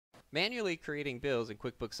Manually creating bills in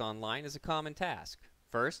QuickBooks Online is a common task.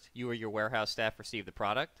 First, you or your warehouse staff receive the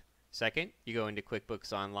product. Second, you go into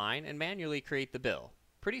QuickBooks Online and manually create the bill.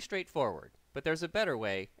 Pretty straightforward, but there's a better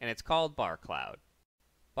way, and it's called Barcode.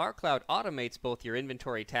 Barcode automates both your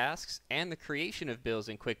inventory tasks and the creation of bills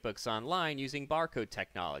in QuickBooks Online using barcode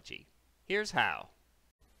technology. Here's how.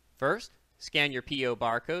 First, scan your PO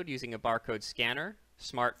barcode using a barcode scanner,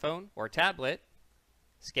 smartphone, or tablet.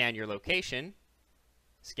 Scan your location.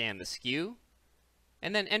 Scan the SKU,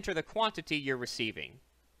 and then enter the quantity you're receiving.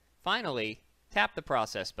 Finally, tap the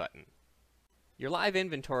Process button. Your live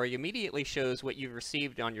inventory immediately shows what you've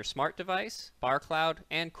received on your smart device, Barcode,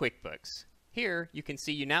 and QuickBooks. Here, you can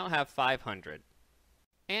see you now have 500.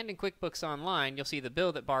 And in QuickBooks Online, you'll see the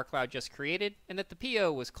bill that Barcode just created and that the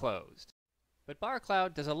PO was closed. But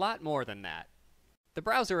Barcode does a lot more than that. The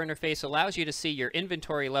browser interface allows you to see your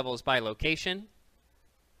inventory levels by location,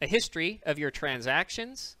 a history of your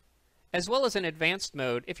transactions, as well as an advanced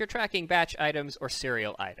mode if you're tracking batch items or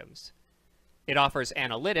serial items. It offers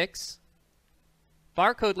analytics,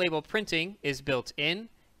 barcode label printing is built in,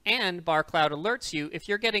 and Barcode alerts you if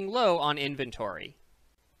you're getting low on inventory.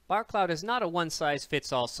 Barcode is not a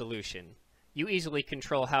one-size-fits-all solution. You easily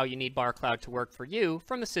control how you need Barcode to work for you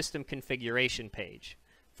from the system configuration page.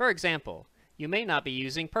 For example, you may not be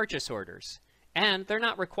using purchase orders, and they're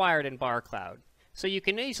not required in Barcode, so you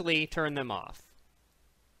can easily turn them off.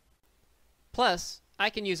 Plus, I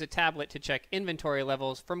can use a tablet to check inventory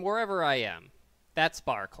levels from wherever I am. That's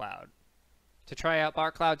Barcode. To try out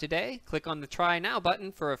Barcode today, click on the Try Now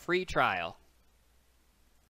button for a free trial.